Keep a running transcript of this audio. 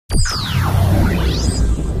Hey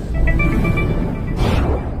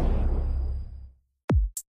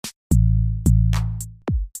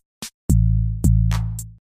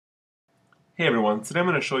everyone, today I'm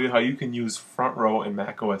going to show you how you can use front row in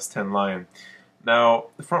Mac OS X Lion. Now,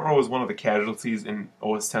 the front row is one of the casualties in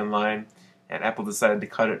OS X Lion, and Apple decided to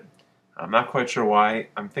cut it. I'm not quite sure why.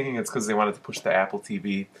 I'm thinking it's because they wanted to push the Apple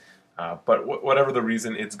TV, but whatever the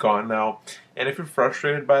reason, it's gone now. And if you're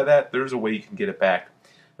frustrated by that, there's a way you can get it back.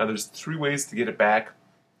 Now, there's 3 ways to get it back.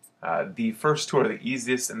 The first 2 are the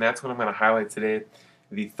easiest, and that's what I'm going to highlight today.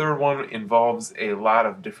 The third one involves a lot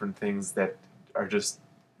of different things that are just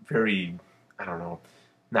very, I don't know,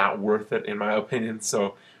 not worth it in my opinion,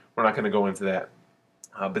 so we're not going to go into that.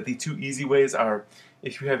 But the 2 easy ways are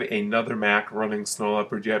if you have another Mac running Snow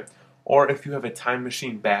Leopard yet, or if you have a time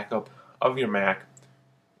machine backup of your Mac,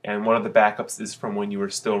 and one of the backups is from when you were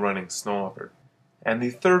still running Snow Leopard. And the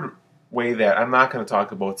third way that I'm not going to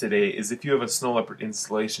talk about today is if you have a Snow Leopard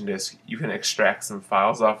installation disk, you can extract some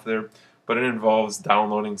files off there, but it involves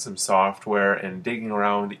downloading some software and digging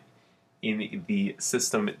around in the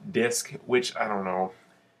system disk, which I don't know,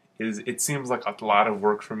 it seems like a lot of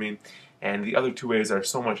work for me, and the other 2 ways are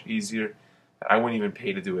so much easier that I wouldn't even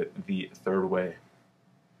pay to do it the third way.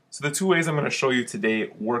 So the 2 ways I'm going to show you today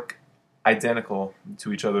work identical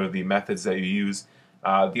to each other, the methods that you use.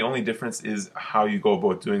 The only difference is how you go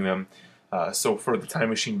about doing them. So for the time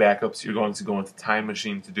machine backups, you're going to go into time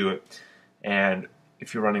machine to do it, and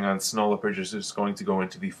if you're running on Snow Leopard, you're just going to go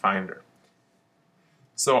into the Finder.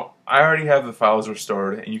 So I already have the files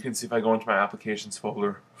restored, and you can see if I go into my applications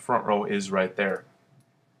folder, front row is right there.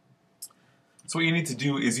 So what you need to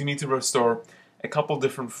do is you need to restore a couple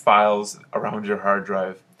different files around your hard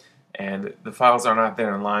drive, and the files are not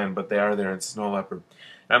there in Lion, but they are there in Snow Leopard.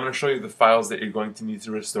 And I'm going to show you the files that you're going to need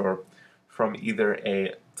to restore from either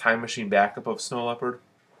a time machine backup of Snow Leopard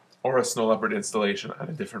or a Snow Leopard installation on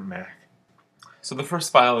a different Mac. So the first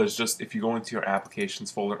file is just if you go into your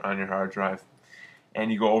applications folder on your hard drive, and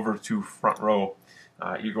you go over to front row,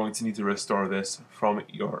 you're going to need to restore this from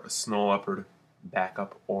your Snow Leopard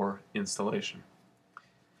backup or installation.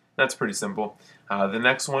 That's pretty simple. The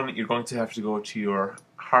next one, you're going to have to go to your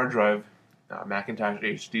hard drive, Macintosh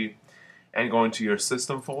HD, and go into your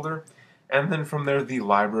system folder, and then from there the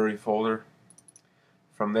library folder.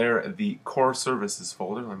 From there the CoreServices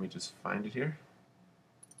folder. Let me just find it here.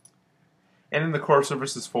 And in the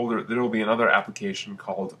CoreServices folder there will be another application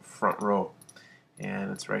called front row.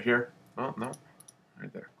 And it's right here. Oh, no,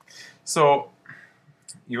 right there. So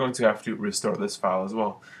you're going to have to restore this file as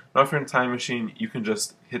well. Now if you're in Time Machine, you can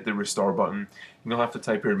just hit the restore button. You don't have to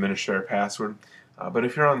type your administrator password. But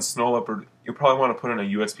if you're on Snow Leopard, you'll probably want to put in a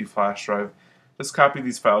USB flash drive. Just copy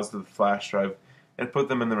these files to the flash drive and put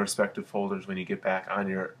them in the respective folders when you get back on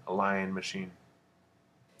your Lion machine.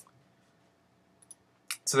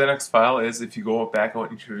 So the next file is if you go back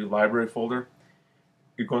out into your library folder,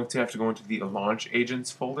 you're going to have to go into the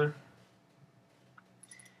LaunchAgents folder,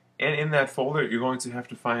 and in that folder you're going to have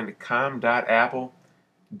to find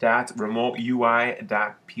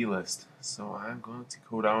com.apple.RemoteUI.plist. So I'm going to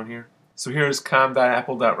go down here. So here's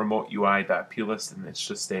com.apple.RemoteUI.plist, and it's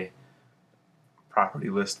just a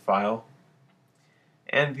property list file.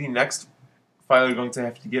 And the next file you're going to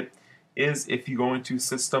have to get is if you go into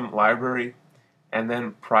System Library and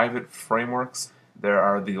then PrivateFrameworks, there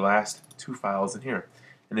are the last 2 files in here.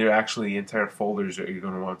 And they're actually entire folders that you're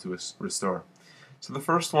going to want to restore. So the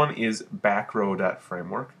first one is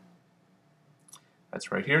BackRow.framework.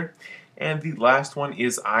 That's right here. And the last one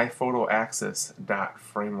is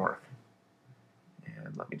iPhotoAccess.framework.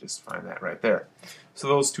 And let me just find that right there. So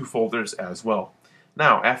those 2 folders as well.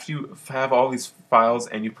 Now, after you have all these files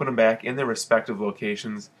and you put them back in their respective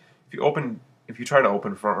locations, if you try to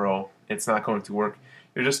open front row, it's not going to work.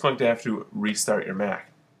 You're just going to have to restart your Mac.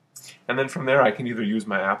 And then from there I can either use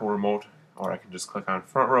my Apple Remote or I can just click on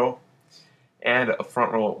front row, and a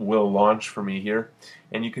front row will launch for me here,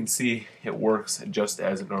 and you can see it works just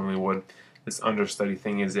as it normally would. This understudy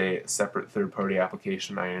thing is a separate third-party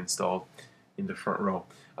application I installed into front row.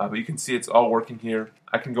 But you can see it's all working here.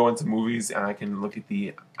 I can go into movies and I can look at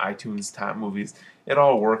the iTunes top movies. It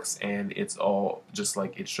all works and it's all just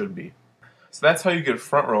like it should be. So that's how you get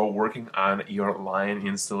front row working on your Lion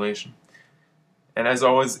installation. And as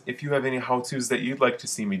always, if you have any how-tos that you'd like to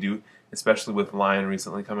see me do, especially with Lion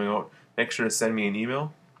recently coming out, make sure to send me an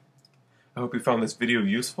email. I hope you found this video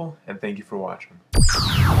useful, and thank you for watching.